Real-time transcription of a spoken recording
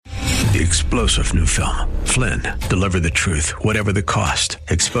The explosive new film, Flynn, deliver the truth, whatever the cost,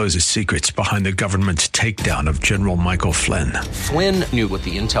 exposes secrets behind the government's takedown of General Michael Flynn. Flynn knew what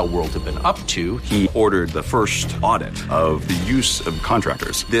the intel world had been up to. He ordered the first audit of the use of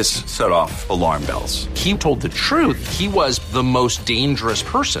contractors. This set off alarm bells. He told the truth. He was the most dangerous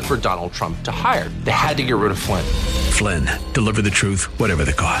person for Donald Trump to hire. They had to get rid of Flynn. Flynn, deliver the truth, whatever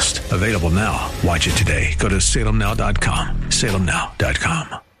the cost. Available now. Watch it today. Go to salemnow.com.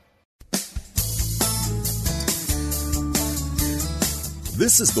 salemnow.com.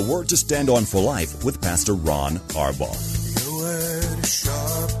 This is the Word to Stand On for Life with Pastor Ron Arbaugh. Your word is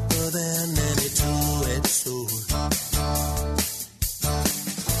sharper than any two-edged sword,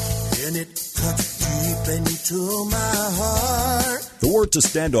 and it cuts deep into my heart. The Word to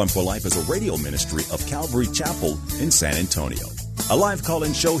Stand On for Life is a radio ministry of Calvary Chapel in San Antonio. A live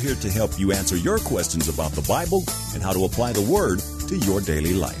call-in show here to help you answer your questions about the Bible and how to apply the Word to your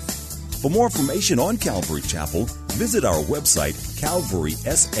daily life. For more information on Calvary Chapel, visit our website,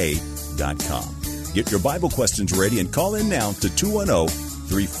 calvarysa.com. Get your Bible questions ready and call in now to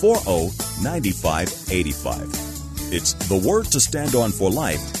 210-340-9585. It's The Word to Stand On for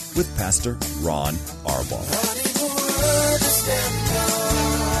Life with Pastor Ron Arbaugh.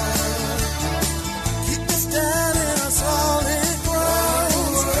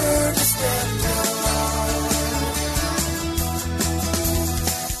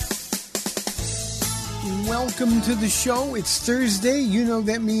 Welcome to the show. It's Thursday. You know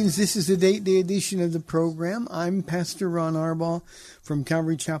that means this is the date day edition of the program. I'm Pastor Ron Arbaugh from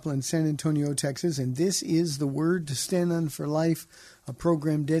Calvary Chapel in San Antonio, Texas, and this is the Word to Stand On for Life, a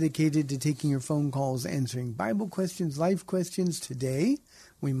program dedicated to taking your phone calls, answering Bible questions, life questions. Today,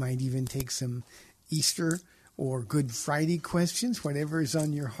 we might even take some Easter or Good Friday questions, whatever is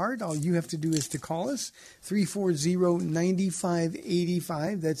on your heart. All you have to do is to call us,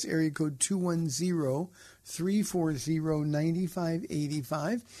 340-9585. That's area code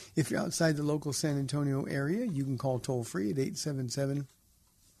 210-340-9585. If you're outside the local San Antonio area, you can call toll-free at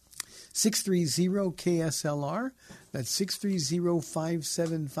 877-630-KSLR. That's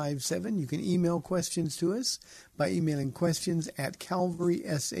 630-5757. You can email questions to us by emailing questions at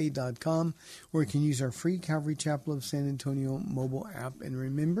calvarysa.com, or you can use our free Calvary Chapel of San Antonio mobile app. And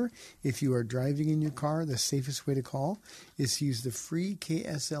remember, if you are driving in your car, the safest way to call is to use the free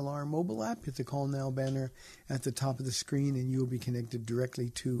KSLR mobile app. Hit the Call Now banner at the top of the screen, and you will be connected directly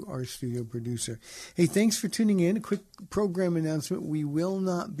to our studio producer. Hey, thanks for tuning in. A quick program announcement. We will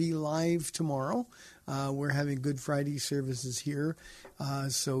not be live tomorrow. We're having Good Friday services here.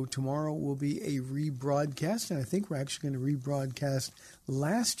 So tomorrow will be a rebroadcast, and I think we're actually going to rebroadcast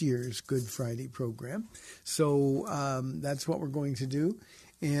last year's Good Friday program. So that's what we're going to do.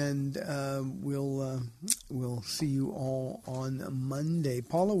 And we'll see you all on Monday.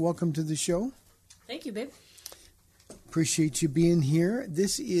 Paula, welcome to the show. Thank you, babe. Appreciate you being here.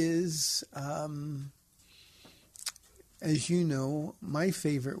 This is, as you know, my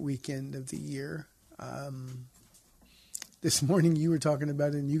favorite weekend of the year. This morning you were talking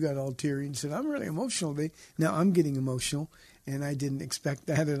about it and you got all teary and said, I'm really emotional today. Now I'm getting emotional, and I didn't expect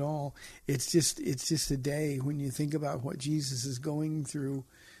that at all. It's just a day when you think about what Jesus is going through,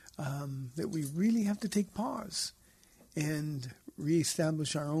 that we really have to take pause and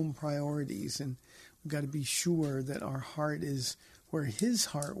reestablish our own priorities. And we've got to be sure that our heart is where his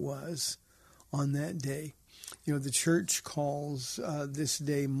heart was on that day. You know, the church calls this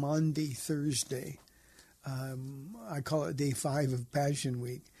day Maundy Thursday. I call it day 5 of Passion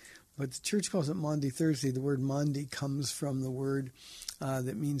Week, but the church calls it Maundy Thursday. The word Maundy comes from the word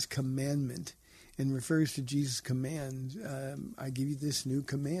that means commandment and refers to Jesus' command. I give you this new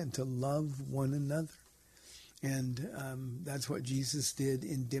command, to love one another. And that's what Jesus did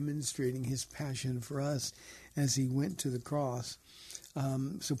in demonstrating his passion for us as he went to the cross.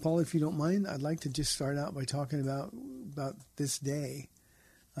 So, Paul, if you don't mind, I'd like to just start out by talking about this day.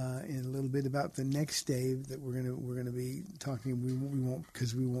 And a little bit about the next day that we're gonna be talking. We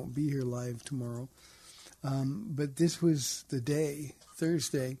won't be here live tomorrow. But this was the day,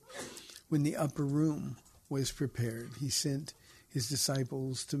 Thursday, when the upper room was prepared. He sent his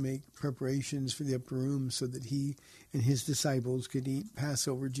disciples to make preparations for the upper room so that he and his disciples could eat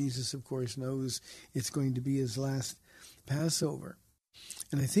Passover. Jesus, of course, knows it's going to be his last Passover.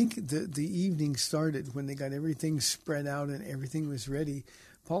 And I think the evening started when they got everything spread out and everything was ready.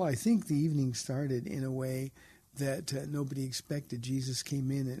 Paul, I think the evening started in a way that nobody expected. Jesus came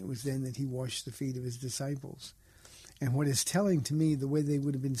in, and it was then that he washed the feet of his disciples. And what is telling to me, the way they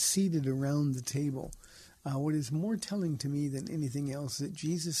would have been seated around the table, what is more telling to me than anything else, that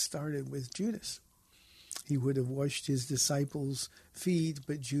Jesus started with Judas. He would have washed his disciples' feet,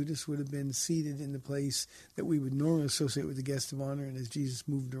 but Judas would have been seated in the place that we would normally associate with the guest of honor. And as Jesus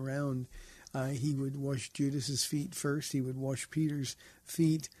moved around, he would wash Judas's feet first. He would wash Peter's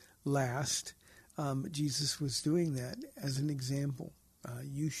feet last. Jesus was doing that as an example.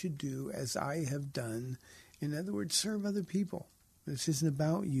 You should do as I have done. In other words, serve other people. This isn't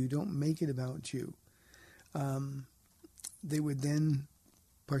about you. Don't make it about you. They would then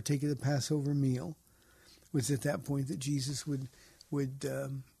partake of the Passover meal. It was at that point that Jesus would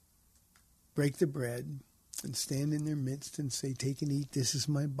break the bread and stand in their midst and say, "Take and eat. This is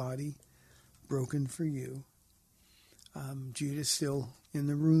my body, broken for you." Judas still in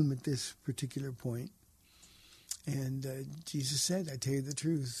the room at this particular point. And Jesus said, "I tell you the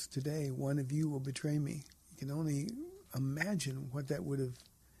truth, today one of you will betray me." You can only imagine what that would have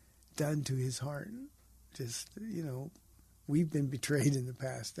done to his heart. Just, we've been betrayed in the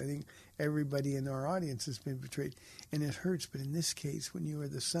past. I think everybody in our audience has been betrayed. And it hurts. But in this case, when you are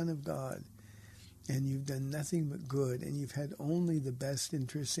the Son of God and you've done nothing but good and you've had only the best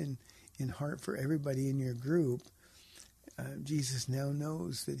interests in heart for everybody in your group, Jesus now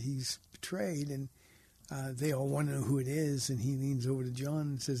knows that he's betrayed. And they all want to know who it is. And he leans over to John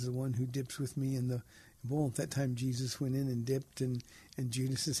and says, "The one who dips with me in the bowl." At that time, Jesus went in and dipped, and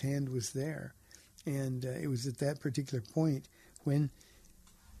Judas's hand was there. And it was at that particular point when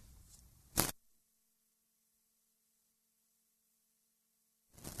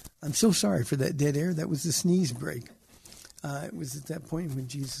I'm so sorry for that dead air. That was the sneeze break. It was at that point when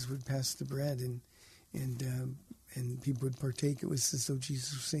Jesus would pass the bread and people would partake. It was as though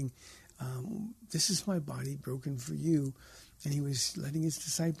Jesus was saying, "This is my body broken for you." And he was letting his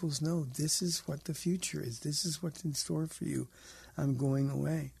disciples know, this is what the future is. This is what's in store for you. I'm going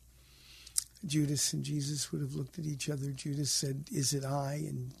away. Judas and Jesus would have looked at each other. Judas said, "Is it I?"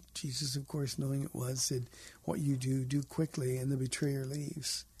 And Jesus, of course, knowing it was, said, "What you do quickly." And the betrayer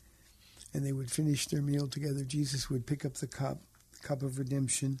leaves. And they would finish their meal together. Jesus would pick up the cup of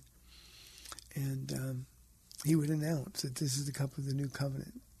redemption. And he would announce that this is the cup of the new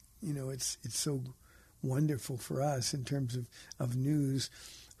covenant. It's so wonderful for us in terms of news.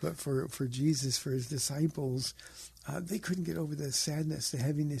 But for Jesus, for his disciples, they couldn't get over the sadness, the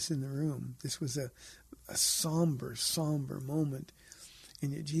heaviness in the room. This was a somber moment.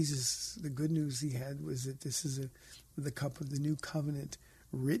 And yet Jesus, the good news he had was that this is the cup of the new covenant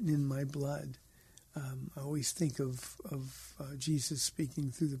written in my blood. I always think of Jesus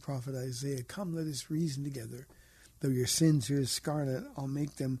speaking through the prophet Isaiah, "Come, let us reason together. Though your sins are as scarlet, I'll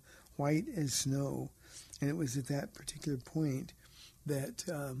make them white as snow." And it was at that particular point that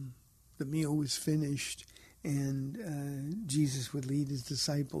the meal was finished, and Jesus would lead his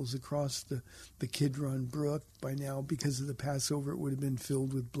disciples across the Kidron Brook. By now, because of the Passover, it would have been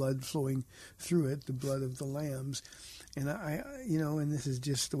filled with blood flowing through it, the blood of the lambs. And and this is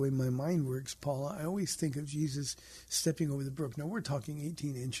just the way my mind works, Paula, I always think of Jesus stepping over the brook. Now, we're talking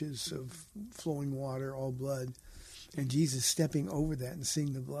 18 inches of flowing water, all blood. And Jesus stepping over that and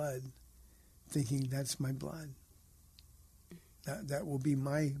seeing the blood, thinking, that's my blood. That will be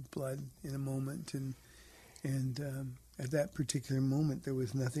my blood in a moment. And at that particular moment, there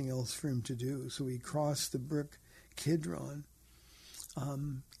was nothing else for him to do. So he crossed the brook Kidron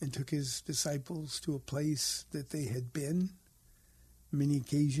and took his disciples to a place that they had been. Many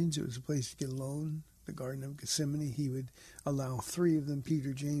occasions, it was a place to get alone. The Garden of Gethsemane. He would allow three of them,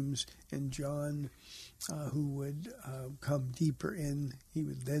 Peter, James, and John, who would come deeper in. He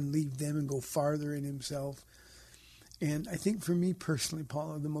would then leave them and go farther in himself. And I think for me personally,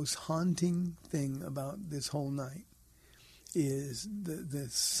 Paula, the most haunting thing about this whole night is the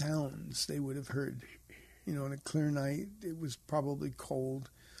sounds they would have heard. On a clear night, it was probably cold.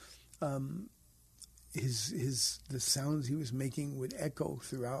 The sounds he was making would echo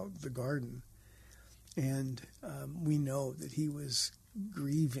throughout the garden. And we know that he was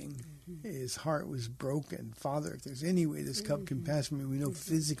grieving. His heart was broken. Father, if there's any way this cup can pass from me, we know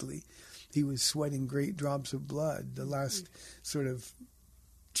physically he was sweating great drops of blood, the last sort of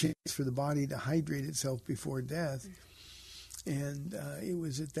chance for the body to hydrate itself before death. And it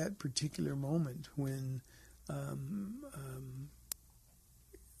was at that particular moment when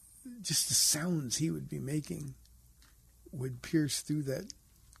just the sounds he would be making would pierce through that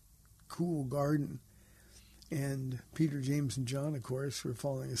cool garden. And Peter, James, and John, of course, were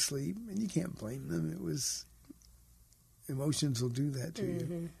falling asleep. And you can't blame them. It was, emotions will do that to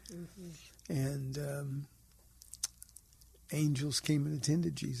you. And angels came and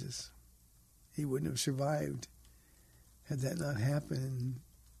attended Jesus. He wouldn't have survived had that not happened. And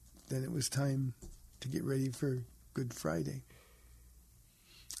then it was time to get ready for Good Friday.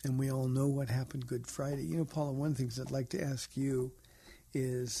 And we all know what happened Good Friday. You know, Paula, one of the things I'd like to ask you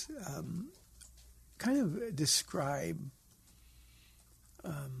is kind of describe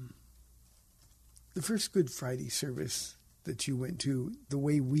the first Good Friday service that you went to, the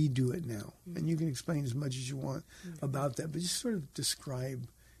way we do it now. And you can explain as much as you want about that, but just sort of describe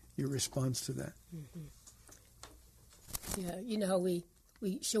your response to that. Yeah, you know, we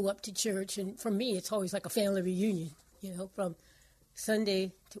show up to church, and for me, it's always like a family reunion. You know, from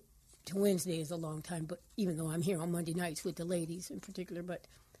Sunday to Wednesday is a long time, but even though I'm here on Monday nights with the ladies in particular, but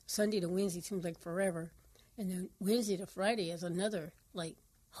Sunday to Wednesday seems like forever. And then Wednesday to Friday is another, like,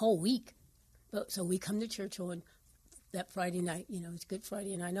 whole week. But so we come to church on that Friday night, you know, it's Good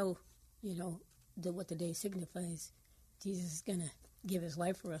Friday, and I know, you know, what the day signifies. Jesus is going to give his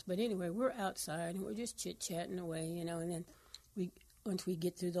life for us. But anyway, we're outside, and we're just chit-chatting away, you know, and then once we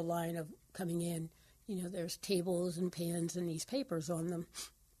get through the line of coming in, you know, there's tables and pens and these papers on them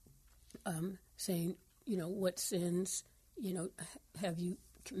saying, you know, what sins, you know, have you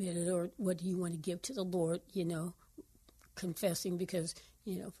committed, or what do you want to give to the Lord, you know, confessing, because,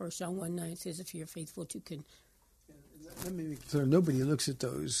 you know, 1 John 1:9 says, if you're faithful, you can. Let me make clear, nobody looks at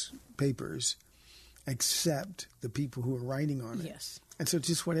those papers except the people who are writing on it. Yes. And so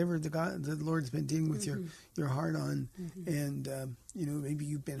just whatever the Lord's been dealing with your heart on, and you know, maybe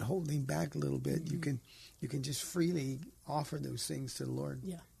you've been holding back a little bit, you can just freely offer those things to the Lord.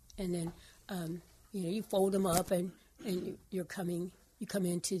 Yeah. And then you know, you fold them up, and you come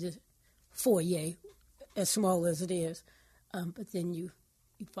into the foyer, as small as it is, but then you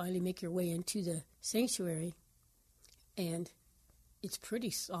finally make your way into the sanctuary, and it's pretty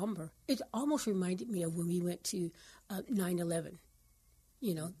somber. It almost reminded me of when we went to 9/11.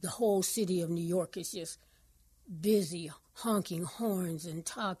 You know, the whole city of New York is just busy, honking horns and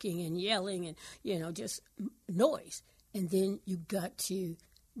talking and yelling and, you know, just noise. And then you got to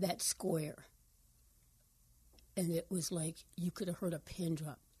that square, and it was like you could have heard a pin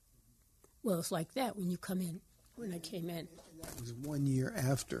drop. Well, it's like that when you come in, when I came in. That was 1 year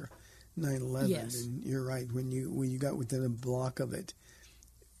after 9/11, Yes. And you're right. When you got within a block of it,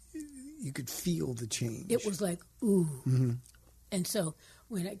 you could feel the change. It was like, ooh. Mm-hmm. And so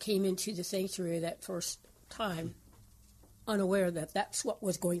when I came into the sanctuary that first time, unaware that that's what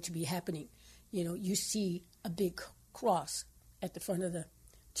was going to be happening, you know, you see a big cross at the front of the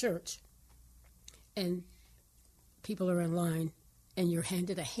church, and people are in line, and you're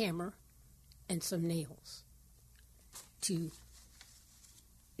handed a hammer and some nails to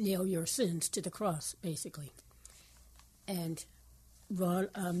nail your sins to the cross, basically. And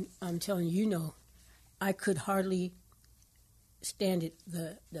Ron, I'm telling you, know, I could hardly stand it,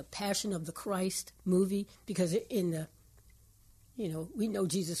 the Passion of the Christ movie, because in the, you know, we know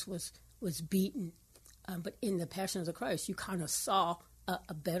Jesus was beaten, but in the Passion of the Christ, you kind of saw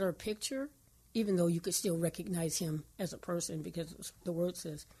a better picture, even though you could still recognize him as a person, because the word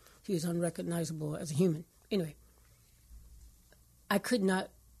says he was unrecognizable as a human. Anyway, I could not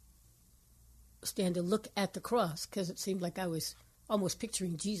stand to look at the cross, because it seemed like I was almost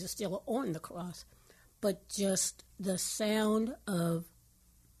picturing Jesus still on the cross. But just the sound of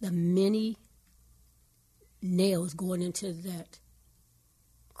the many nails going into that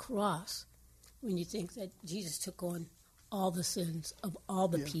cross, when you think that Jesus took on all the sins of all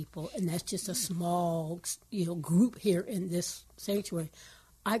the people, and that's just a small, you know, group here in this sanctuary,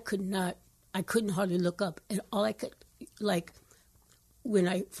 I couldn't hardly look up. And all I could, like, when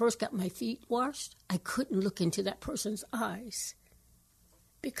I first got my feet washed, I couldn't look into that person's eyes,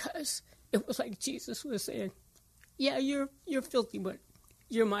 because it was like Jesus was saying, yeah, you're filthy, but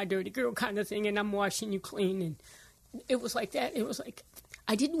you're my dirty girl kind of thing, and I'm washing you clean. And it was like that. It was like,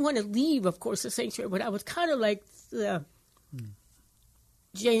 I didn't want to leave, of course, the sanctuary, but I was kind of like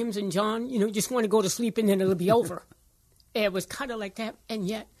James and John, you know, just want to go to sleep and then it'll be over. It was kind of like that, and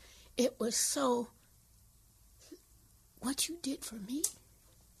yet it was so, what you did for me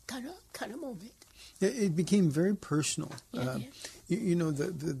kind of moment. It became very personal. You know,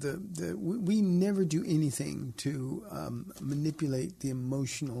 we never do anything to manipulate the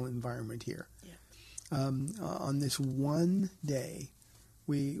emotional environment here. Yeah. On this one day,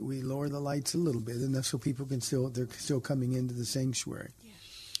 we lower the lights a little bit, and that's so people they're still coming into the sanctuary. Yeah.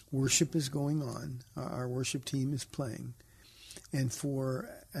 Worship is going on. Our worship team is playing, and for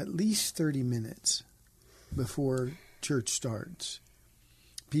at least 30 minutes before church starts,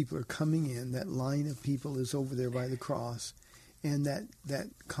 people are coming in. That line of people is over there by the cross, and that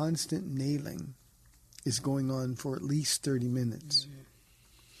constant nailing is going on for at least 30 minutes. Mm-hmm.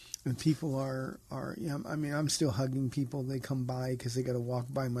 And people are you know, I mean, I'm still hugging people. They come by because they got to walk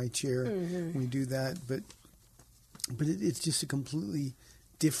by my chair. Mm-hmm. We do that, but it's just a completely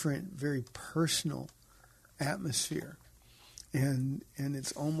different, very personal atmosphere. And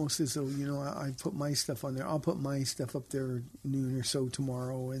it's almost as though, I put my stuff on there. I'll put my stuff up there noon or so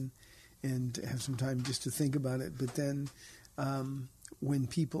tomorrow and have some time just to think about it. But then when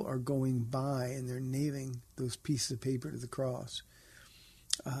people are going by and they're nailing those pieces of paper to the cross,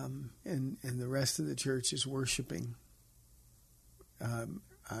 and the rest of the church is worshiping,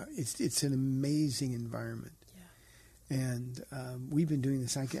 it's an amazing environment. And we've been doing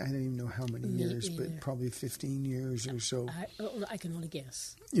this, I don't even know how many years, but probably 15 years or so. I can only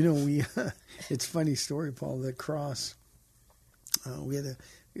guess. It's a funny story, Paul, the cross. We had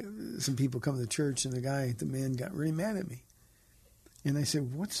some people come to the church, and the man got really mad at me. And I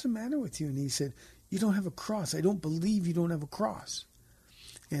said, "What's the matter with you?" And he said, "You don't have a cross. I don't believe you don't have a cross."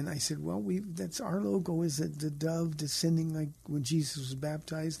 And I said, "Well, that's our logo, is the dove descending like when Jesus was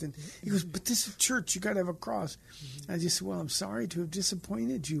baptized." And he goes, "But this is church. You got to have a cross." I just said, "Well, I'm sorry to have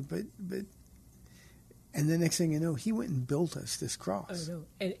disappointed you, but." And the next thing you know, he went and built us this cross. Oh no,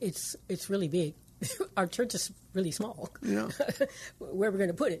 and it's really big. Our church is really small. Where we're going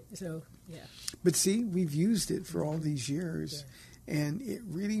to put it. So yeah. But see, we've used it for all these years, and it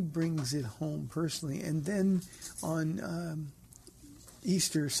really brings it home personally. And then on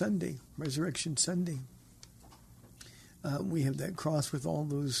Easter Sunday, Resurrection Sunday, we have that cross with all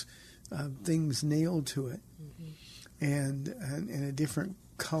those things nailed to it, and a different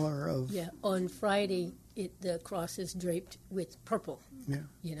color of... Yeah, on Friday, the cross is draped with purple,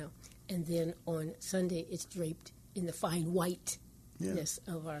 and then on Sunday, it's draped in the fine whiteness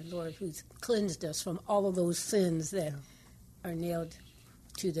of our Lord, who's cleansed us from all of those sins that are nailed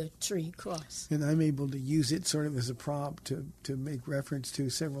to the tree cross. And I'm able to use it sort of as a prop to make reference to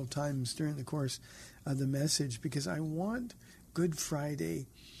several times during the course of the message, because I want Good Friday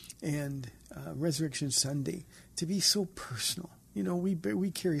and Resurrection Sunday to be so personal.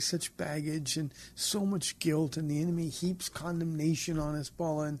 We carry such baggage and so much guilt, and the enemy heaps condemnation on us,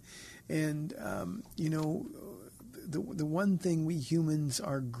 Paula. And the one thing we humans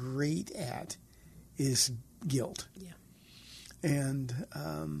are great at is guilt. Yeah. And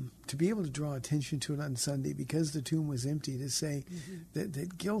to be able to draw attention to it on Sunday, because the tomb was empty, to say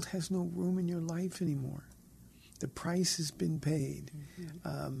that guilt has no room in your life anymore. The price has been paid.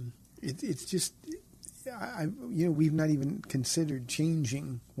 It's just, we've not even considered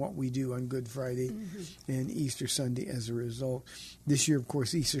changing what we do on Good Friday and Easter Sunday as a result. This year, of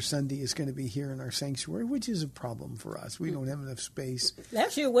course, Easter Sunday is going to be here in our sanctuary, which is a problem for us. We don't have enough space.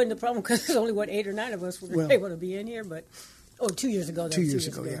 Last year wasn't a problem because there's only, 8 or 9 of us were able to be in here, but... Oh, 2 years ago. 2 years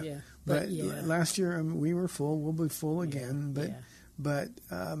ago, yeah. But last year we were full. We'll be full again. But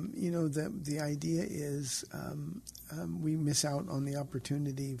the idea is we miss out on the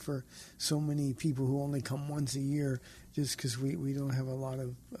opportunity for so many people who only come once a year, just because we don't have a lot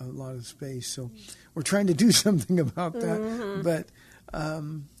of space. So we're trying to do something about that. But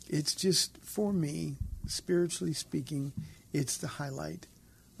it's just, for me, spiritually speaking, it's the highlight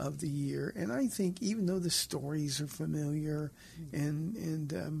of the year. And I think even though the stories are familiar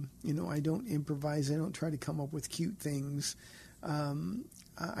and I don't improvise, I don't try to come up with cute things,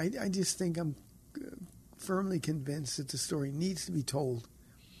 I just think I'm firmly convinced that the story needs to be told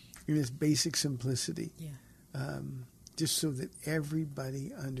in its basic simplicity, just so that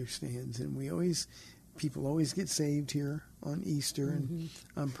everybody understands. And people always get saved here on Easter, and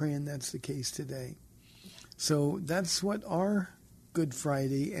I'm praying that's the case today. So that's what our Good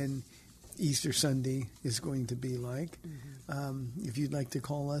Friday and Easter Sunday is going to be like. If you'd like to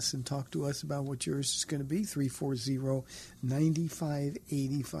call us and talk to us about what yours is going to be,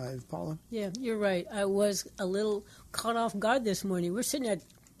 340-9585. Paula? Yeah, you're right. I was a little caught off guard this morning. We're sitting at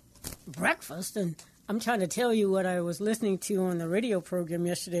breakfast, and I'm trying to tell you what I was listening to on the radio program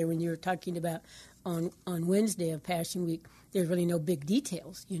yesterday when you were talking about on Wednesday of Passion Week. There's really no big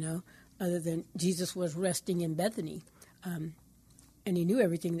details, other than Jesus was resting in Bethany. And he knew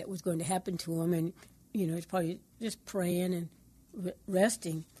everything that was going to happen to him, and he's probably just praying and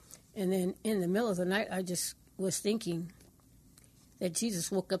resting. And then in the middle of the night, I just was thinking that Jesus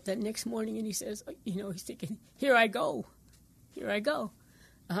woke up that next morning, and he says, he's thinking, "Here I go, here I go."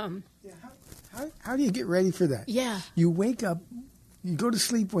 How do you get ready for that? Yeah, you wake up. You go to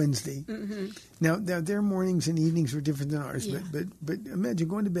sleep Wednesday. Now their mornings and evenings were different than ours, but imagine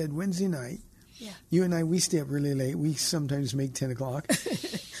going to bed Wednesday night. Yeah. You and I, we stay up really late. We sometimes make 10 o'clock.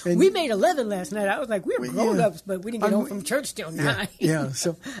 And we made 11 last night. I was like, we were grown-ups, but we didn't get home from church till 9.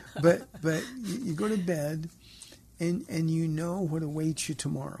 So, but you go to bed, and you know what awaits you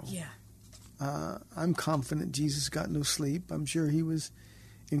tomorrow. Yeah. I'm confident Jesus got no sleep. I'm sure he was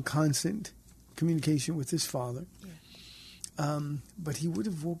in constant communication with his Father. But he would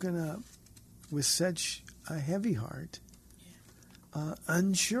have woken up with such a heavy heart,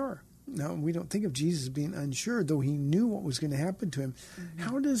 unsure. Now, we don't think of Jesus being unsure, though he knew what was going to happen to him. Mm-hmm.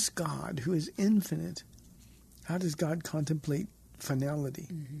 How does God, who is infinite, how does God contemplate finality?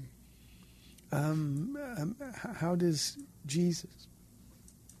 Mm-hmm. How does Jesus,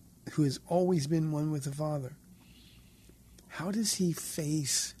 who has always been one with the Father, how does he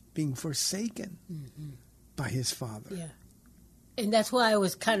face being forsaken by his Father? Yeah. And that's why I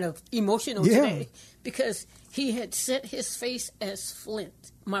was kind of emotional today, because he had set his face as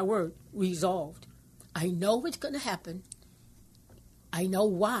flint. My word, resolved. I know what's going to happen. I know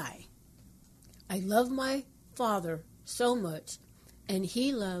why. I love my Father so much, and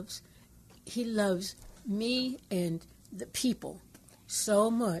he loves me and the people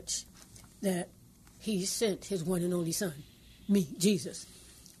so much that he sent his one and only Son, me, Jesus,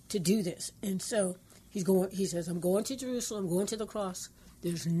 to do this. And so he says, I'm going to Jerusalem, I'm going to the cross.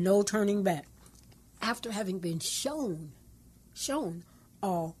 There's no turning back. After having been shown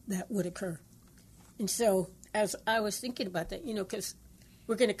all that would occur. And so as I was thinking about that, because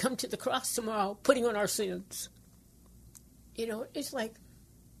we're going to come to the cross tomorrow, putting on our sins. It's like,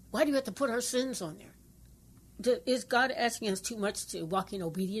 why do you have to put our sins on there? Is God asking us too much to walk in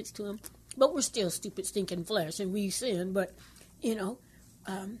obedience to him? But we're still stupid, stinking flesh, and we sin. But,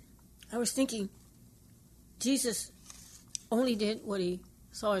 I was thinking, Jesus only did what he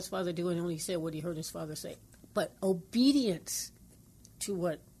saw his Father do and only said what he heard his Father say. But obedience to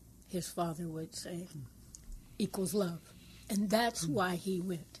what his Father would say equals love. And that's why he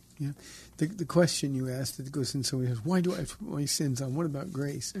went. Yeah. The question you asked that goes in somebody says, why do I have to put my sins on? What about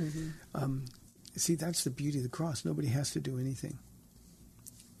grace? Mm-hmm. See, that's the beauty of the cross. Nobody has to do anything.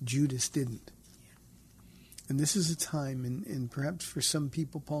 Judas didn't. And this is a time, and perhaps for some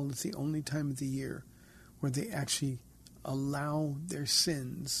people, Paul, it's the only time of the year where they actually allow their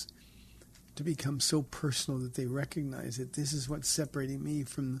sins to become so personal that they recognize that this is what's separating me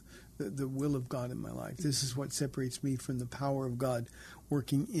from the will of God in my life. This is what separates me from the power of God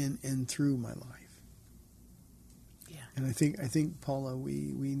working in and through my life. Yeah. And I think, Paula,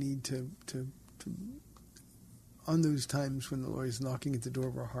 we need to on those times when the Lord is knocking at the door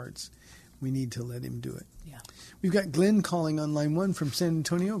of our hearts, we need to let him do it. Yeah. We've got Glenn calling on line 1 from San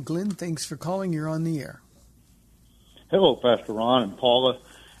Antonio. Glenn, thanks for calling. You're on the air. Hello, Pastor Ron and Paula.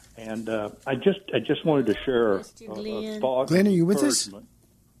 And I just wanted to share a thought. Glenn, are you with us?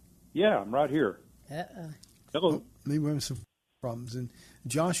 Yeah, I'm right here. Hello. Oh, maybe we're having some problems. And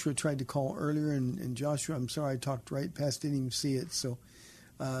Joshua tried to call earlier, and Joshua, I'm sorry, I talked right past, didn't even see it. So,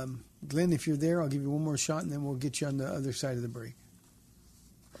 Glenn, if you're there, I'll give you one more shot, and then we'll get you on the other side of the break.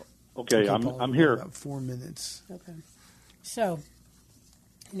 Okay, Paul, I'm here. About 4 minutes. Okay. So,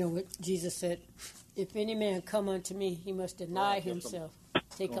 what Jesus said, if any man come unto me, he must deny himself,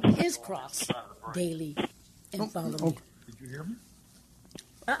 take up his cross daily, and follow me. Did you hear me?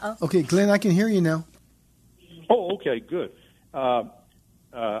 Uh-oh. Okay, Glenn, I can hear you now. Oh, okay, good. I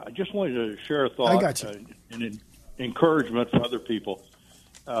just wanted to share a thought. I got you. And encouragement for other people.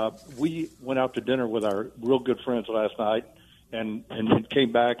 We went out to dinner with our real good friends last night, and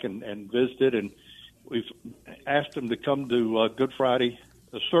came back and visited, and we've asked them to come to Good Friday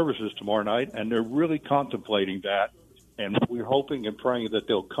services tomorrow night, and they're really contemplating that, and we're hoping and praying that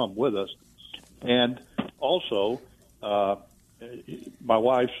they'll come with us. And also, my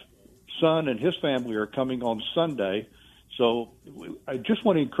wife's son and his family are coming on Sunday, so I just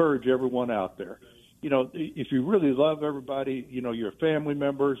want to encourage everyone out there. If you really love everybody, your family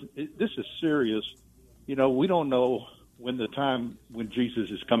members, this is serious. We don't know when Jesus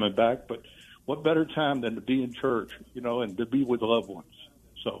is coming back, but what better time than to be in church, and to be with loved ones.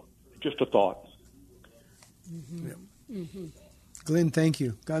 So just a thought. Mm-hmm. Yeah. Mm-hmm. Glenn, thank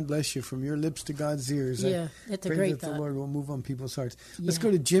you. God bless you. From your lips to God's ears. Yeah, that's a great pray that thought. the Lord will move on people's hearts. Yeah. Let's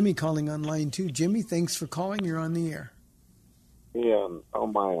go to Jimmy calling on line 2. Jimmy, thanks for calling. You're on the air. Yeah,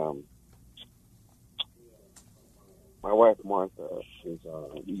 my wife Martha is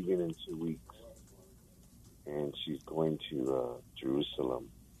leaving in 2 weeks, and she's going to Jerusalem.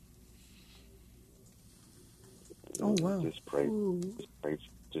 Oh wow! Just pray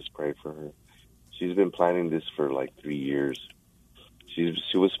for her. She's been planning this for like 3 years. She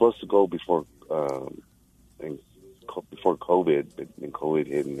was supposed to go before COVID, but then COVID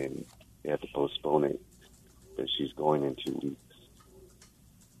hit, and then they had to postpone it. But she's going in 2 weeks.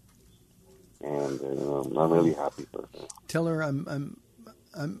 And I'm really happy for her. Tell her I'm.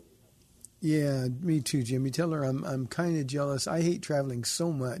 Yeah, me too, Jimmy. Tell her I'm kind of jealous. I hate traveling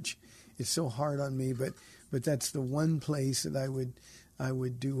so much; it's so hard on me. But that's the one place that I would I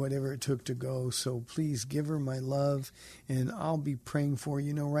would do whatever it took to go. So please give her my love, and I'll be praying for you.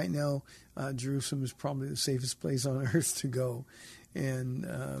 You know, right now, Jerusalem is probably the safest place on earth to go. And,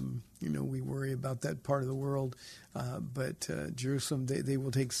 we worry about that part of the world. But Jerusalem, they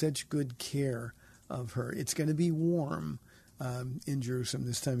will take such good care of her. It's going to be warm in Jerusalem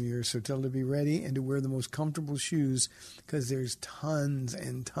this time of year. So tell her to be ready and to wear the most comfortable shoes, because there's tons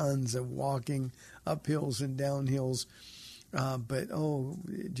and tons of walking up hills and down hills. But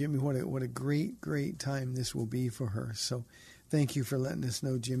Jimmy, what a great time this will be for her. So thank you for letting us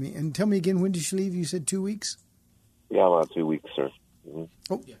know, Jimmy. And tell me again, when did she leave? You said 2 weeks? Yeah, about 2 weeks, sir.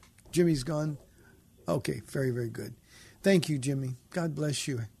 Mm-hmm. Oh, yeah. Jimmy's gone. Okay, very, very good. Thank you, Jimmy. God bless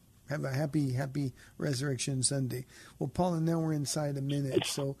you. Have a happy Resurrection Sunday. Well, Paula, now we're inside a minute,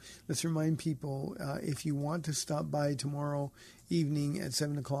 so let's remind people, if you want to stop by tomorrow evening at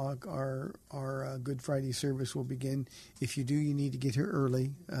 7 o'clock, our Good Friday service will begin. If you do, you need to get here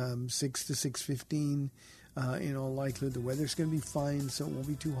early, 6 to 6:15. In all likelihood, the weather's going to be fine, so it won't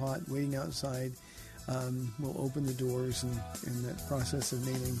be too hot waiting outside. We'll open the doors and that process of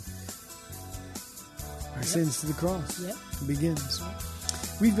nailing our sins to the cross begins.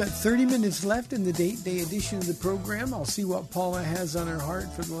 We've got 30 minutes left in the Date Day edition of the program. I'll see what Paula has on her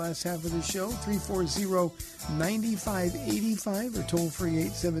heart for the last half of the show. 340-9585 or toll free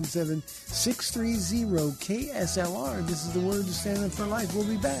 877-630-KSLR. This is the Word to Stand Up for Life. We'll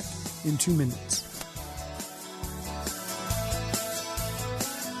be back in 2 minutes.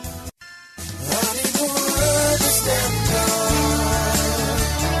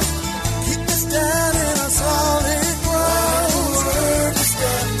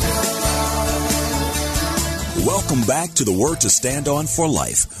 Welcome back to the Word to Stand On for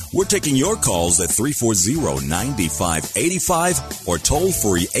Life. We're taking your calls at 340-9585 or toll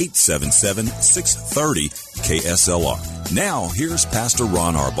free 877-630-KSLR. Now, here's Pastor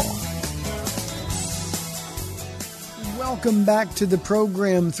Ron Arbaugh. Welcome back to the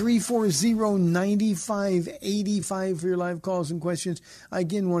program, 340-9585 for your live calls and questions. I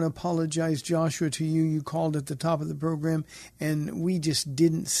again want to apologize, Joshua, to you. You called at the top of the program, and we just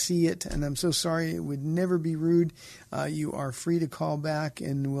didn't see it, and I'm so sorry. It would never be rude. You are free to call back,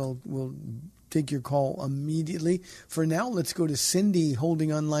 and we'll take your call immediately. For now, let's go to Cindy,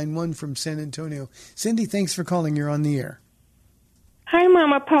 holding on line 1 from San Antonio. Cindy, thanks for calling. You're on the air. Hi,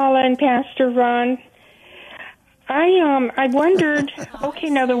 Mama Paula and Pastor Ron. I wondered, okay,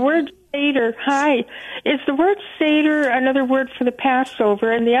 now the word Seder, is the word Seder another word for the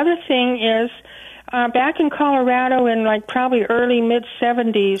Passover? And the other thing is, back in Colorado in probably early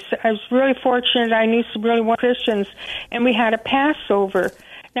mid-70s, I was really fortunate. I knew some really wonderful Christians, and we had a Passover.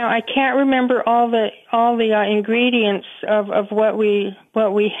 Now I can't remember all the ingredients of what we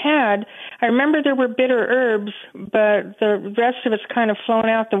had. I remember there were bitter herbs, but the rest of it's kind of flown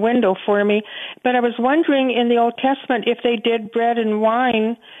out the window for me. But I was wondering in the Old Testament if they did bread and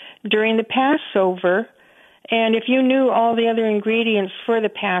wine during the Passover, and if you knew all the other ingredients for the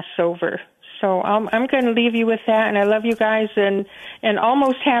Passover. So I'm going to leave you with that, and I love you guys, and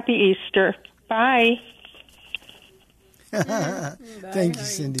almost happy Easter. Bye. Thank you,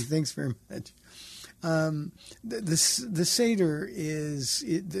 Cindy. Thanks very much. The Seder is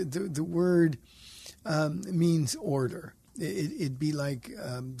the word means order. It'd be like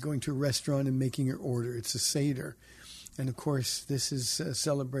going to a restaurant and making your order. It's a Seder, and of course, this is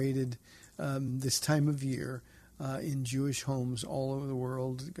celebrated this time of year in Jewish homes all over the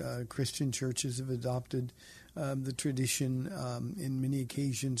world. Christian churches have adopted the tradition in many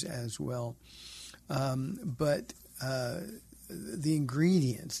occasions as well, but the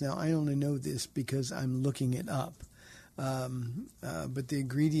ingredients. Now, I only know this because I'm looking it up. But the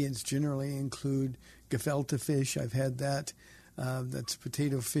ingredients generally include gefilte fish. I've had that. That's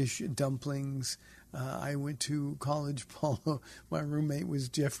potato fish dumplings. I went to college, Paulo. My roommate was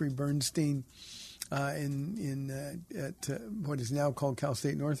Jeffrey Bernstein at what is now called Cal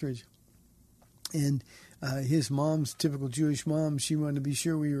State Northridge. And his mom's typical Jewish mom, she wanted to be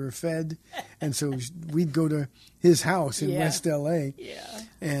sure we were fed. And so we'd go to his house in West L.A. Yeah.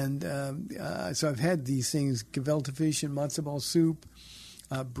 And so I've had these things, gefilte fish and matzo ball soup,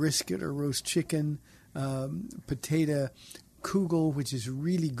 brisket or roast chicken, potato kugel, which is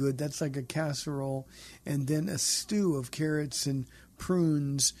really good. That's like a casserole. And then a stew of carrots and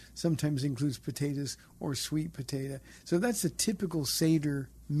prunes, sometimes includes potatoes or sweet potato. So that's a typical Seder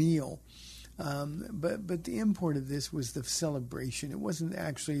meal. But the import of this was the celebration. It wasn't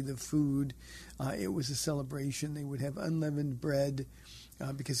actually the food. It was a celebration. They would have unleavened bread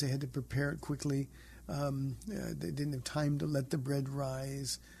because they had to prepare it quickly. They didn't have time to let the bread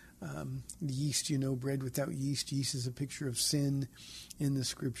rise. yeast, bread without yeast. Yeast is a picture of sin in the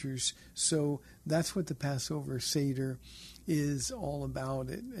scriptures. So that's what the Passover Seder is all about.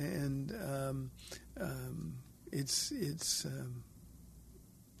 It and it's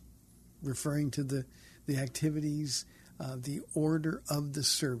referring to the activities, the order of the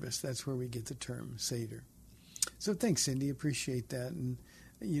service. That's where we get the term Seder. So thanks, Cindy. Appreciate that. And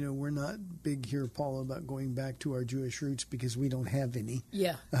we're not big here, Paula, about going back to our Jewish roots because we don't have any.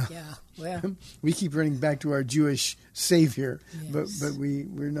 Yeah. Well, we keep running back to our Jewish Savior, yes. but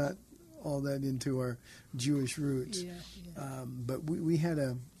we're not all that into our Jewish roots. Yeah. But we had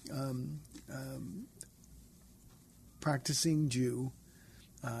a practicing Jew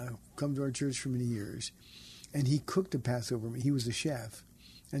come to our church for many years, and he cooked a Passover meal. He was a chef,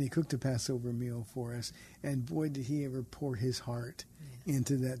 and he cooked a Passover meal for us. And boy, did he ever pour his heart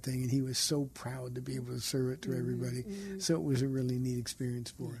into that thing. And he was so proud to be able to serve it to everybody. So it was a really neat experience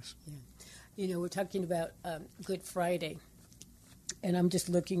for us. Yeah. We're talking about Good Friday, and I'm just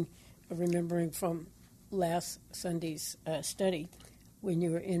remembering from last Sunday's study, when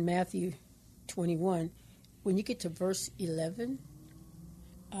you were in Matthew 21, when you get to verse 11,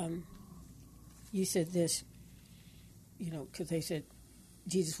 you said this, because they said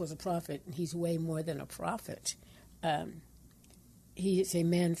Jesus was a prophet, and he's way more than a prophet. He is a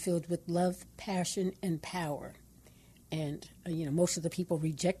man filled with love, passion, and power. And, most of the people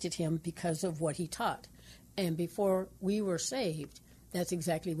rejected him because of what he taught. And before we were saved, that's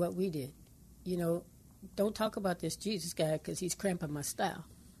exactly what we did. Don't talk about this Jesus guy because he's cramping my style.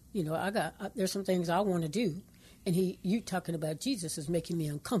 There's some things I want to do, and you talking about Jesus is making me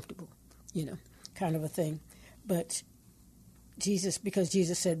uncomfortable, kind of a thing. But because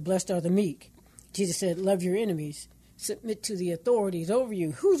Jesus said, blessed are the meek. Jesus said, love your enemies. Submit to the authorities over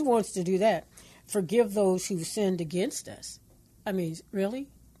you. Who wants to do that? Forgive those who've sinned against us. I mean, really?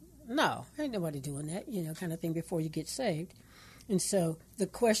 No, ain't nobody doing that, kind of thing before you get saved. And so the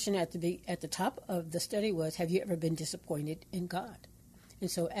question at the top of the study was, have you ever been disappointed in God?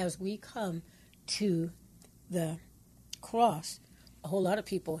 And so as we come to the cross, a whole lot of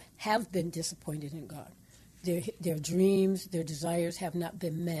people have been disappointed in God. Their dreams, their desires have not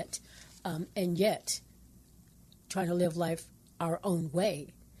been met, and yet trying to live life our own way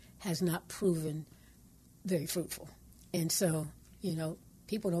has not proven very fruitful. And so,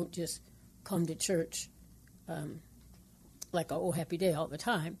 people don't just come to church like a happy day all the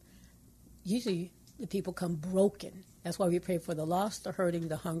time. Usually the people come broken. That's why we pray for the lost, the hurting,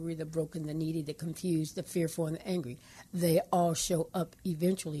 the hungry, the broken, the needy, the confused, the fearful, and the angry. They all show up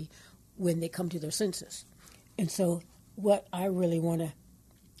eventually when they come to their senses. And so what I really want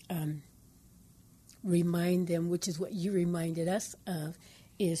to remind them, which is what you reminded us of,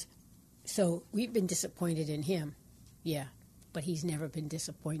 is so we've been disappointed in him, but he's never been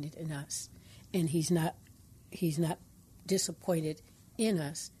disappointed in us. And he's not disappointed in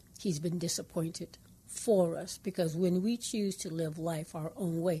us. He's been disappointed for us, because when we choose to live life our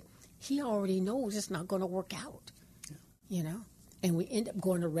own way, he already knows it's not going to work out, and we end up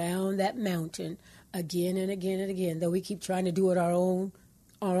going around that mountain again and again and again, though we keep trying to do it our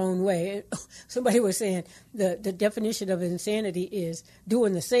own way. Somebody was saying the definition of insanity is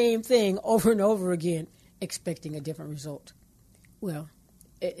doing the same thing over and over again, expecting a different result. Well,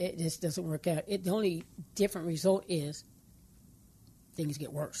 it just doesn't work out. The only different result is things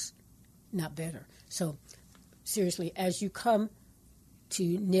get worse, not better. So, seriously, as you come to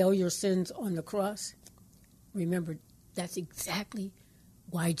nail your sins on the cross, remember that's exactly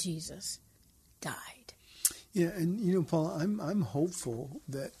why Jesus died. Yeah, and Paul, I'm hopeful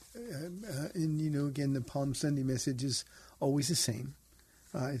that, again, the Palm Sunday message is always the same.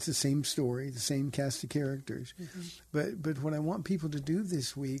 It's the same story, the same cast of characters. Mm-hmm. But what I want people to do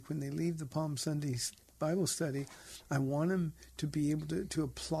this week when they leave the Palm Sunday Bible study, I want them to be able to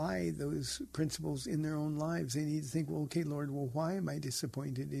apply those principles in their own lives. They need to think, well, okay, Lord, why am I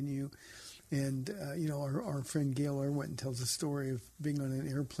disappointed in you? And, our friend Gail Irwin tells a story of being on an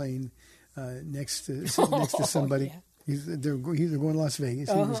airplane next to somebody. Yeah. They're going to Las Vegas.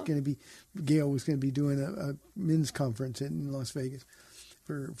 Gail was going to be doing a men's conference in Las Vegas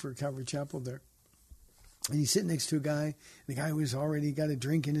for Calvary Chapel there. And he's sitting next to a guy. The guy was already got a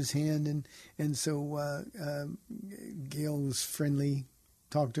drink in his hand, and so Gail was friendly,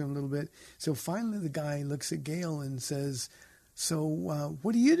 talked to him a little bit. So finally the guy looks at Gail and says, so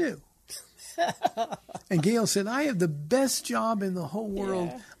what do you do? And Gail said, I have the best job in the whole world.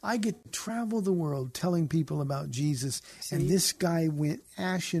 Yeah. I get to travel the world telling people about Jesus. See? And this guy went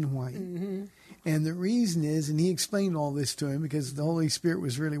ashen white. Mm-hmm. And the reason is, and he explained all this to him because the Holy Spirit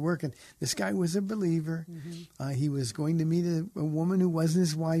was really working. This guy was a believer. He was going to meet a woman who wasn't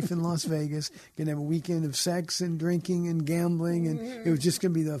his wife in Las Vegas, going to have a weekend of sex and drinking and gambling, and it was just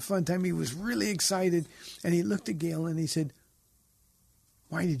going to be the fun time. He was really excited. And he looked at Gail and he said,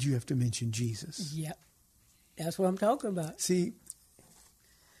 "Why did you have to mention Jesus?" Yep. That's what I'm talking about. See,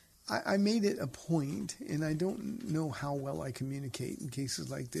 I made it a point, and I don't know how well I communicate in cases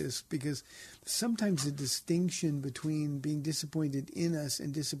like this, because sometimes the distinction between being disappointed in us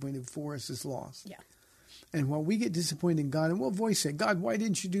and disappointed for us is lost. Yeah. And while we get disappointed in God, and we'll voice it, "God, why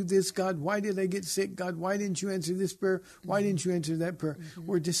didn't you do this? God, why did I get sick? God, why didn't you answer this prayer? Why didn't you answer that prayer?"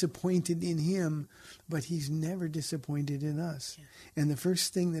 We're disappointed in him, but he's never disappointed in us. Yeah. And the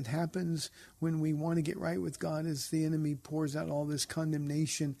first thing that happens when we want to get right with God is the enemy pours out all this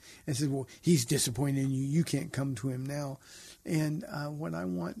condemnation and says, "Well, he's disappointed in you. You can't come to him now." And what I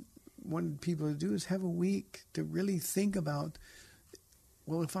want people to do is have a week to really think about,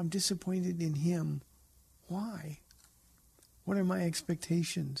 well, if I'm disappointed in him, why? What are my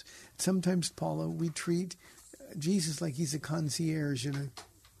expectations? Sometimes, Paula, we treat Jesus like he's a concierge in a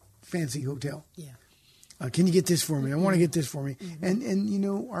fancy hotel. Yeah. Can you get this for me? I want to get this for me. And you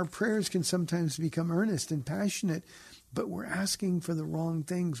know, our prayers can sometimes become earnest and passionate, but we're asking for the wrong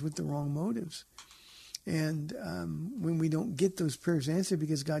things with the wrong motives. And when we don't get those prayers answered,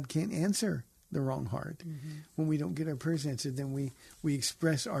 because God can't answer the wrong heart. When we don't get our prayers answered, then we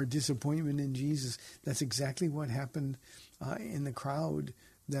express our disappointment in Jesus. That's exactly what happened in the crowd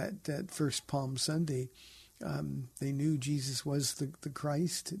that first Palm Sunday. They knew Jesus was the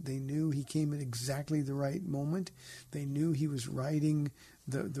Christ. They knew he came at exactly the right moment. They knew he was riding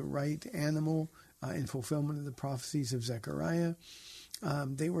the right animal in fulfillment of the prophecies of Zechariah.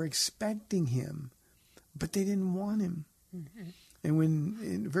 They were expecting him, but they didn't want him. And when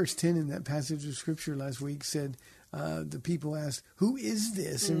in verse 10 in that passage of Scripture last week said, the people asked, "Who is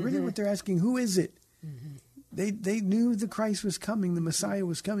this?" And really what they're asking, who is it? They knew the Christ was coming, the Messiah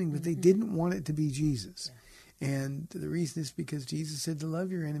was coming, but they didn't want it to be Jesus. And the reason is because Jesus said to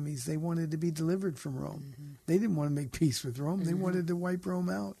love your enemies. They wanted to be delivered from Rome. They didn't want to make peace with Rome. They wanted to wipe Rome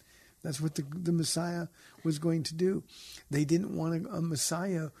out. That's what the Messiah was going to do. They didn't want a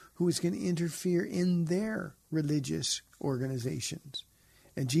Messiah who was going to interfere in their religious organizations.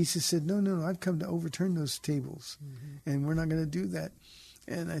 And Jesus said, no, I've come to overturn those tables. And we're not going to do that.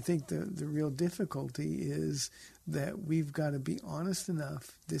 And I think the real difficulty is that we've got to be honest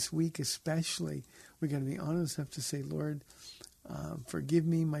enough, this week especially, we've got to be honest enough to say, "Lord, forgive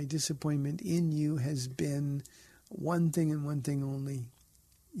me. My disappointment in you has been one thing and one thing only.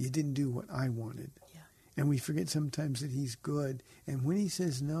 You didn't do what I wanted." Yeah. And we forget sometimes that he's good. And when he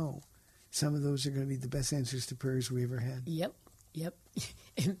says no, some of those are going to be the best answers to prayers we ever had. Yep.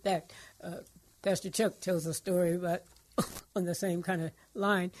 In fact, Pastor Chuck tells a story about on the same kind of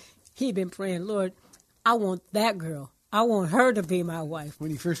line. He'd been praying, "Lord, I want that girl. I want her to be my wife." When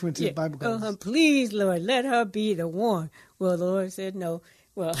he first went to the Bible college. "Please, Lord, let her be the one." Well, the Lord said no.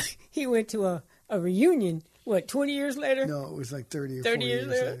 Well, he went to a reunion, 20 years later? No, it was like 30 or 40 years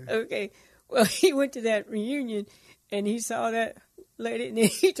later. Okay. Well, he went to that reunion, and he saw that lady, and then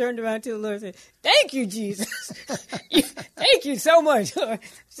he turned around to the Lord and said, "Thank you, Jesus. Thank you so much, Lord."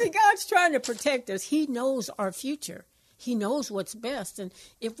 See, God's trying to protect us. He knows our future. He knows what's best. And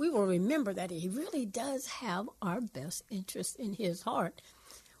if we will remember that he really does have our best interest in his heart,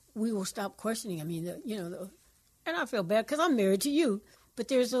 we will stop questioning. I mean, and I feel bad because I'm married to you. But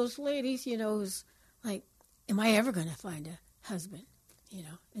there's those ladies, who's like, am I ever going to find a husband?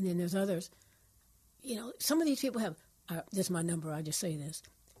 And then there's others. Some of these people have, this is my number, I just say this.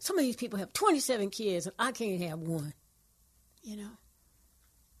 Some of these people have 27 kids and I can't have one.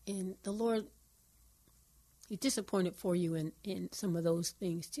 And the Lord, he's disappointed for you in some of those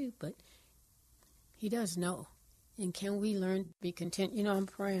things too, but he does know. And can we learn to be content? I'm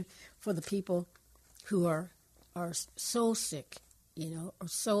praying for the people who are so sick, or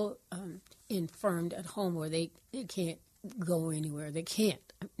so infirmed at home where they can't go anywhere. They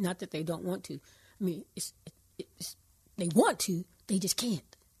can't. Not that they don't want to. I mean, it's they want to, they just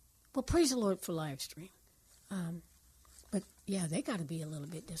can't. Well, praise the Lord for live stream. But yeah, they got to be a little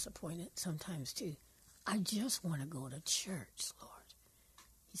bit disappointed sometimes too. I just want to go to church, Lord.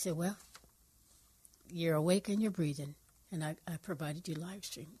 He said, well, you're awake and you're breathing, and I provided you live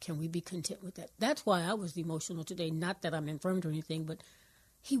stream. Can we be content with that? That's why I was emotional today. Not that I'm infirmed or anything, but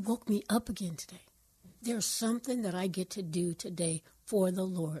he woke me up again today. There's something that I get to do today for the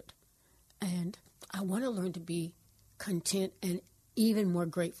Lord. And I want to learn to be content and even more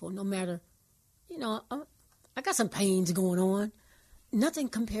grateful, no matter, I got some pains going on, nothing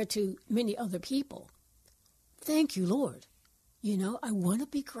compared to many other people. Thank you, Lord. You know, I want to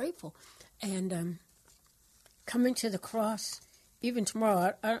be grateful. And coming to the cross, even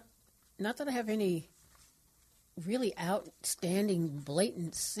tomorrow, not that I have any really outstanding,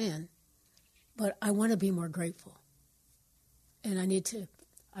 blatant sin, but I want to be more grateful. And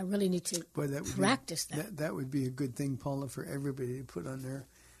I really need to practice that. That would be a good thing, Paula, for everybody to put on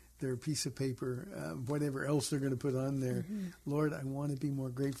their piece of paper, whatever else they're going to put on there. Mm-hmm. Lord, I want to be more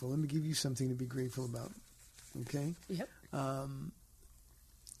grateful. Let me give you something to be grateful about. Okay? Yep.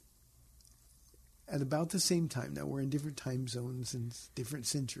 At about the same time, now we're in different time zones and different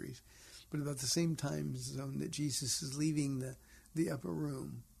centuries, but about the same time zone that Jesus is leaving the upper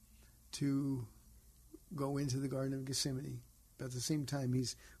room to go into the Garden of Gethsemane, about the same time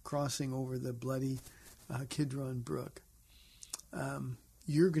he's crossing over the bloody Kidron Brook.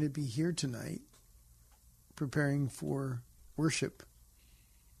 You're going to be here tonight preparing for worship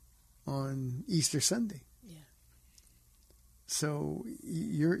on Easter Sunday. So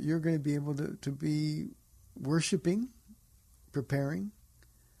you're going to be able to be worshiping, preparing.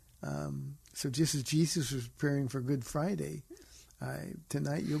 So just as Jesus was preparing for Good Friday,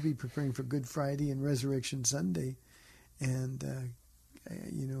 tonight you'll be preparing for Good Friday and Resurrection Sunday, and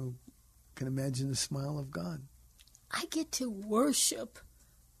can imagine the smile of God. I get to worship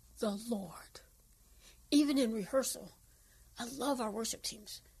the Lord, even in rehearsal. I love our worship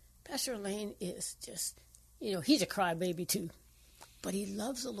teams. Pastor Lane is just, he's a crybaby too. But he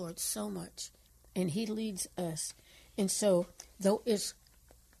loves the Lord so much, and he leads us. And so, though it's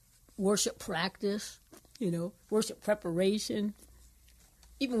worship practice, worship preparation,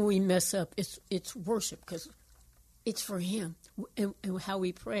 even when we mess up, it's worship because it's for him. And how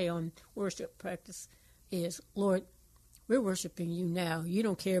we pray on worship practice is, Lord, we're worshiping you now. You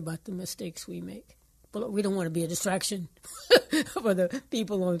don't care about the mistakes we make. But we don't want to be a distraction for the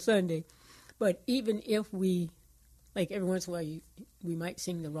people on Sunday. But even if we, like every once in a while, we might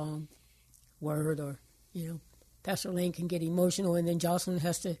sing the wrong word, or, Pastor Lane can get emotional, and then Jocelyn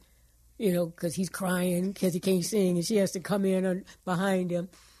has to, because he's crying because he can't sing, and she has to come in behind him,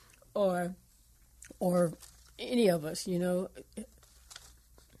 or any of us, we're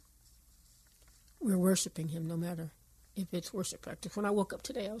worshiping him no matter if it's worship practice. When I woke up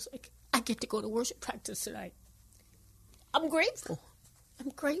today, I was like, I get to go to worship practice tonight. I'm grateful.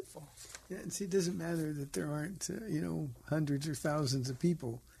 Yeah, and see, it doesn't matter that there aren't, hundreds or thousands of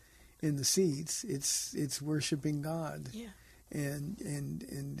people in the seats. It's worshiping God. Yeah.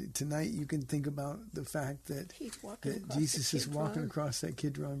 And tonight you can think about the fact that Jesus is walking across that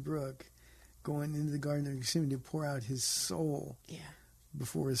Kidron Brook, going into the Garden of Gethsemane to pour out his soul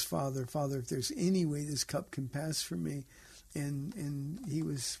before his Father. Father, if there's any way this cup can pass from me. And he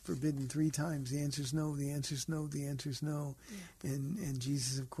was forbidden 3 times. The answer is no, the answer is no, the answer is no. Yeah. And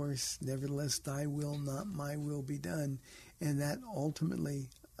Jesus, of course, nevertheless, thy will, not my will, be done. And that ultimately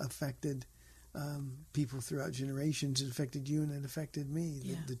affected people throughout generations. It affected you and it affected me.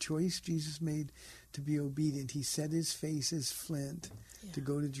 Yeah. The choice Jesus made to be obedient. He set his face as flint to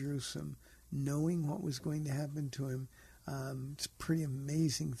go to Jerusalem, knowing what was going to happen to him. It's a pretty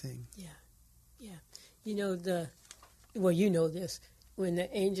amazing thing. Yeah. Well, you know this. When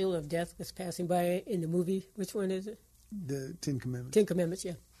the angel of death was passing by in the movie, which one is it? The Ten Commandments. 10 Commandments,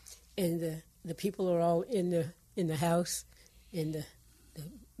 yeah. And the people are all in the house, and the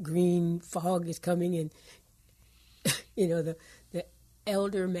green fog is coming, and the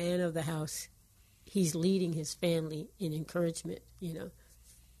elder man of the house, he's leading his family in encouragement. The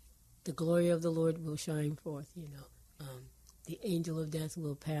glory of the Lord will shine forth. The angel of death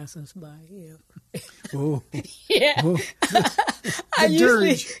will pass us by, Oh. Yeah. Oh. I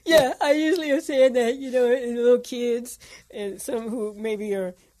usually am saying that, little kids and some who maybe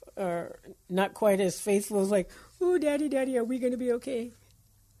are not quite as faithful, is like, oh, Daddy, are we going to be okay?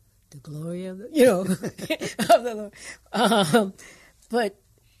 The glory of of the Lord. But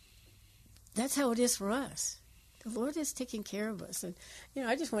that's how it is for us. The Lord is taking care of us. And,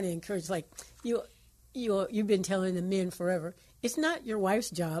 I just want to encourage, like, you've been telling the men forever, it's not your wife's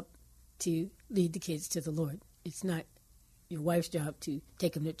job to lead the kids to the Lord. It's not your wife's job to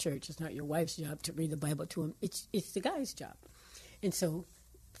take them to church. It's not your wife's job to read the Bible to them. It's the guy's job. And so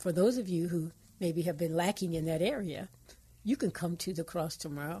for those of you who maybe have been lacking in that area, you can come to the cross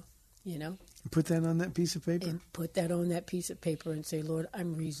tomorrow, Put that on that piece of paper. And put that on that piece of paper and say, Lord,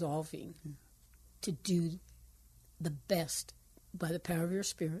 I'm resolving to do the best by the power of your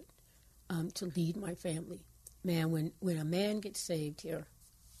Spirit. To lead my family. Man, when a man gets saved here,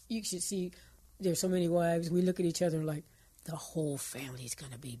 you should see there's so many wives, we look at each other like the whole family's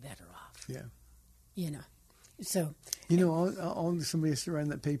going to be better off. Yeah. So, all somebody has to write in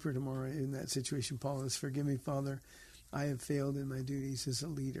that paper tomorrow in that situation, Paul, is forgive me, Father, I have failed in my duties as a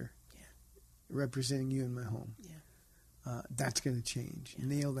leader, representing you in my home. Yeah. That's going to change. Yeah.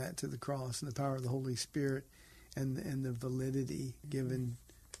 Nail that to the cross and the power of the Holy Spirit and the validity given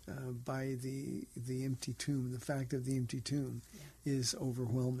by the empty tomb. The fact of the empty tomb is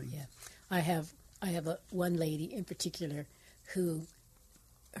overwhelming. Yeah. I have one lady in particular who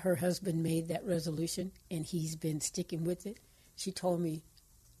her husband made that resolution and he's been sticking with it. She told me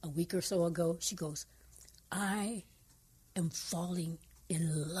a week or so ago, she goes, I am falling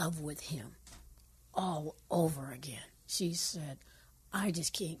in love with him all over again. She said, I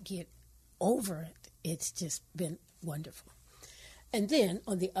just can't get over it. It's just been wonderful. And then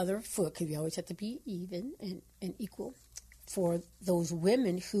on the other foot, because we always have to be even and equal, for those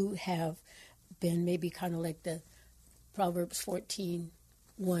women who have been maybe kind of like the Proverbs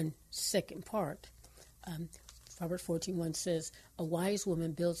 14:1 second part. Proverbs 14:1 says, a wise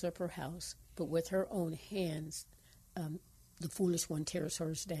woman builds up her house, but with her own hands the foolish one tears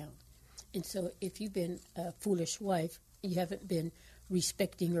hers down. And so if you've been a foolish wife, you haven't been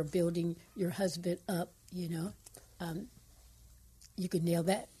respecting or building your husband up, you could nail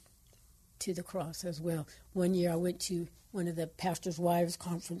that to the cross as well. One year I went to one of the pastors' wives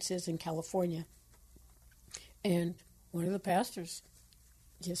conferences in California, and one of the pastors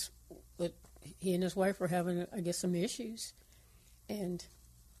he and his wife were having, I guess, some issues, and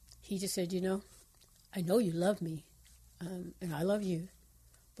he just said, I know you love me, and I love you,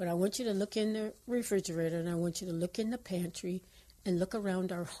 but I want you to look in the refrigerator and I want you to look in the pantry and look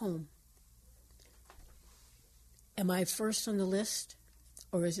around our home. Am I first on the list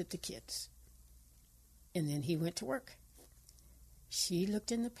or is it the kids? And then he went to work. She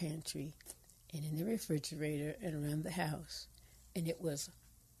looked in the pantry and in the refrigerator and around the house, and it was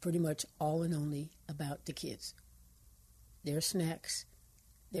pretty much all and only about the kids. Their snacks,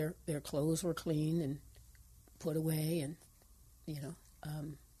 their clothes were clean and put away, and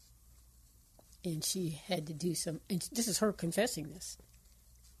and she had to do some, and this is her confessing this.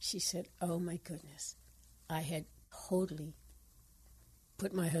 She said, oh my goodness, I had totally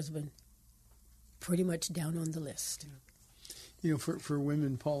put my husband pretty much down on the list. For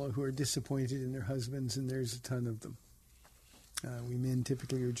women, Paula, who are disappointed in their husbands, and there's a ton of them. We men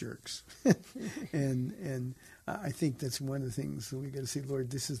typically are jerks. and I think that's one of the things that we got to say,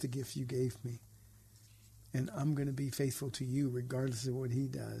 Lord, this is the gift you gave me. And I'm going to be faithful to you regardless of what he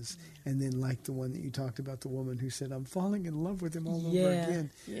does. And then like the one that you talked about, the woman who said, I'm falling in love with him all over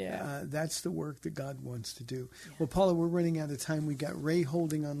again. Yeah. That's the work that God wants to do. Yeah. Well, Paula, we're running out of time. We got Ray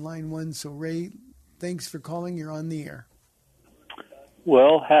holding on line 1. So, Ray, thanks for calling. You're on the air.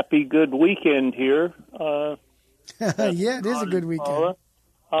 Well, happy good weekend here. Yeah, it is a good weekend.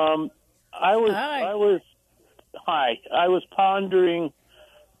 I was pondering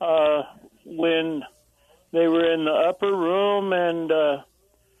when they were in the upper room and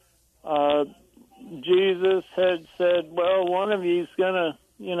Jesus had said, well, one of you's going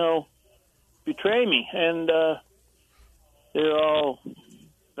to, betray me. And they're all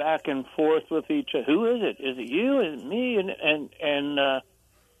back and forth with each other. Who is it? Is it you? Is it me? And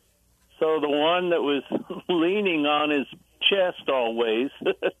so the one that was leaning on his chest always,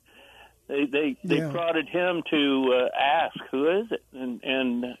 they prodded him to ask, who is it?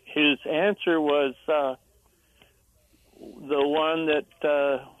 And his answer was, the one that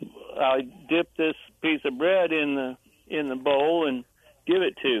I dip this piece of bread in the bowl and give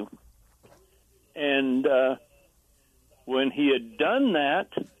it to. And when he had done that,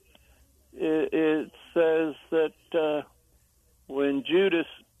 it says that when Judas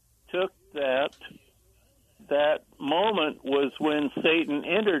took that moment was when Satan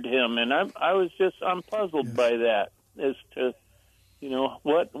entered him, and I'm puzzled by that as to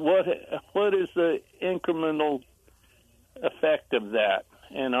what is the incremental effect of that,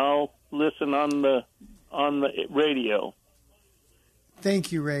 and I'll listen on the radio.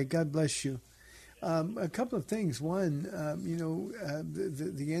 Thank you, Ray. God bless you. A couple of things. One,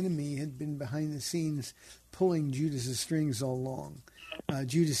 the enemy had been behind the scenes pulling Judas's strings all along.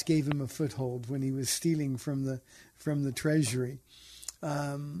 Judas gave him a foothold when he was stealing from the treasury.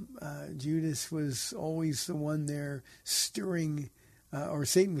 Judas was always the one there stirring, or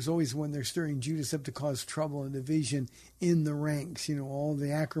Satan was always the one there stirring Judas up to cause trouble and division in the ranks. All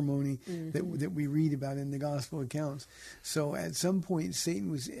the acrimony that we read about in the gospel accounts. So at some point, Satan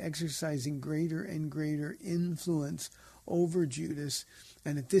was exercising greater and greater influence over Judas,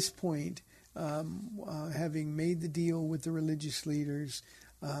 and at this point, having made the deal with the religious leaders,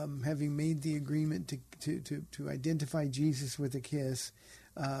 having made the agreement to identify Jesus with a kiss,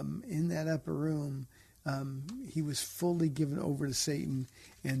 in that upper room, he was fully given over to Satan,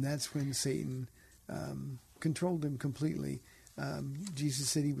 and that's when Satan controlled him completely. Jesus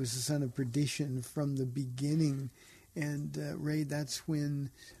said he was the son of perdition from the beginning, and Ray, that's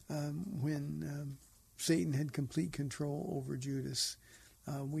when Satan had complete control over Judas.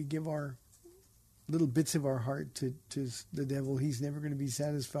 We give our little bits of our heart to the devil. He's never going to be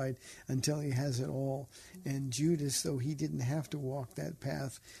satisfied until he has it all. And Judas, though he didn't have to walk that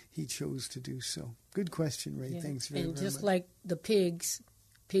path, he chose to do so. Good question, Ray. Yeah. Thanks very much. And just like the pig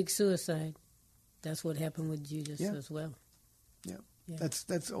suicide, that's what happened with Judas as well. Yeah.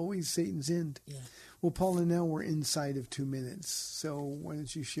 That's always Satan's end. Yeah. Well, Paula, now we're inside of 2 minutes. So why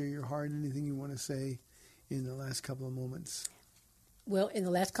don't you share your heart, anything you want to say in the last couple of moments? Well, in the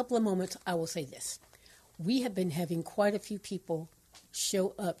last couple of moments, I will say this. We have been having quite a few people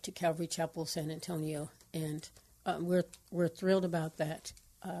show up to Calvary Chapel, San Antonio, and we're thrilled about that.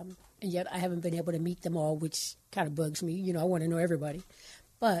 And yet I haven't been able to meet them all, which kind of bugs me. You know, I want to know everybody.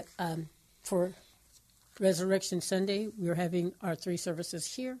 But for Resurrection Sunday, we're having our 3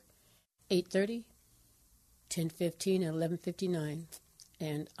 services here, 8:30, 10:15, and 11:59.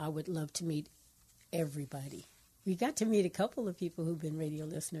 And I would love to meet everybody. We got to meet a couple of people who've been radio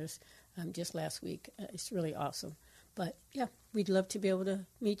listeners just last week. It's really awesome. But, yeah, we'd love to be able to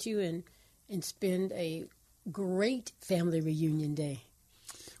meet you and spend a great family reunion day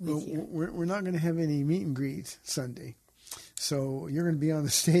with you. We're not going to have any meet and greet Sunday. So you're going to be on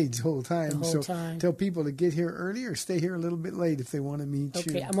the stage the whole time. Tell people to get here early or stay here a little bit late if they want to meet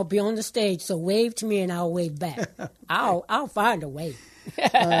you. Okay, I'm going to be on the stage, so wave to me and I'll wave back. I'll find a way.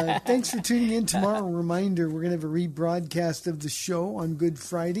 Thanks for tuning in. Tomorrow, reminder, we're going to have a rebroadcast of the show on Good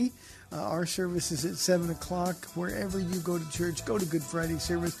Friday. Our service is at 7 o'clock. Wherever you go to church, go to Good Friday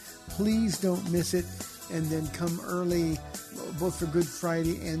service. Please don't miss it. And then come early, both for Good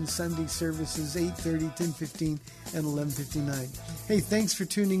Friday and Sunday services, 8:30, 10:15, and 11:59. Hey, thanks for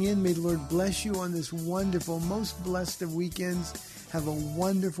tuning in. May the Lord bless you on this wonderful, most blessed of weekends. Have a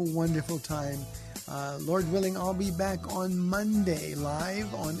wonderful, wonderful time. Lord willing, I'll be back on Monday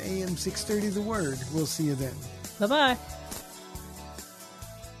live on AM 630 The Word. We'll see you then. Bye-bye.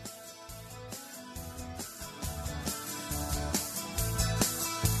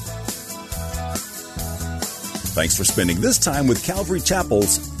 Thanks for spending this time with Calvary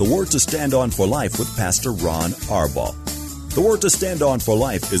Chapel's The Word to Stand On for Life with Pastor Ron Arbaugh. The Word to Stand On for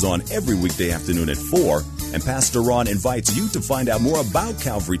Life is on every weekday afternoon at 4, and Pastor Ron invites you to find out more about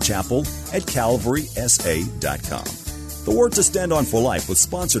Calvary Chapel at calvarysa.com. The Word to Stand On for Life was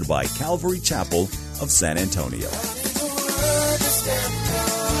sponsored by Calvary Chapel of San Antonio.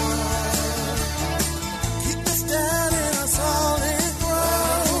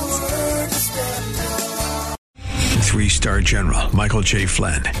 3-star General Michael J.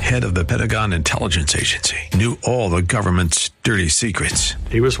 Flynn, head of the Pentagon Intelligence Agency, knew all the government's dirty secrets.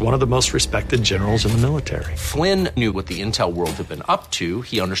 He was one of the most respected generals in the military. Flynn knew what the intel world had been up to.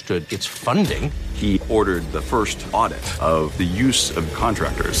 He understood its funding. He ordered the first audit of the use of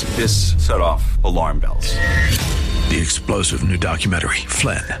contractors. This set off alarm bells. The explosive new documentary,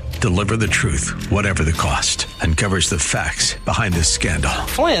 Flynn, Deliver the Truth, Whatever the Cost, uncovers the facts behind this scandal.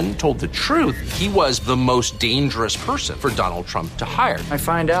 Flynn told the truth. He was the most dangerous person for Donald Trump to hire. I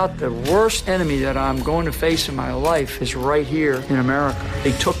find out the worst enemy that I'm going to face in my life is right here in America.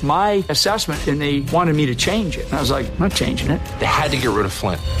 They took my assessment and they wanted me to change it. And I was like, I'm not changing it. They had to get rid of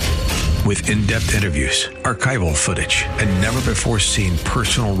Flynn. With in-depth interviews, archival footage, and never-before-seen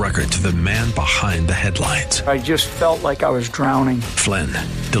personal records of the man behind the headlines. I just felt like I was drowning. Flynn,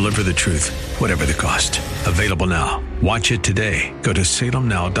 Deliver the Truth, Whatever the Cost. Available now. Watch it today. Go to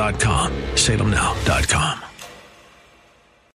salemnow.com. salemnow.com.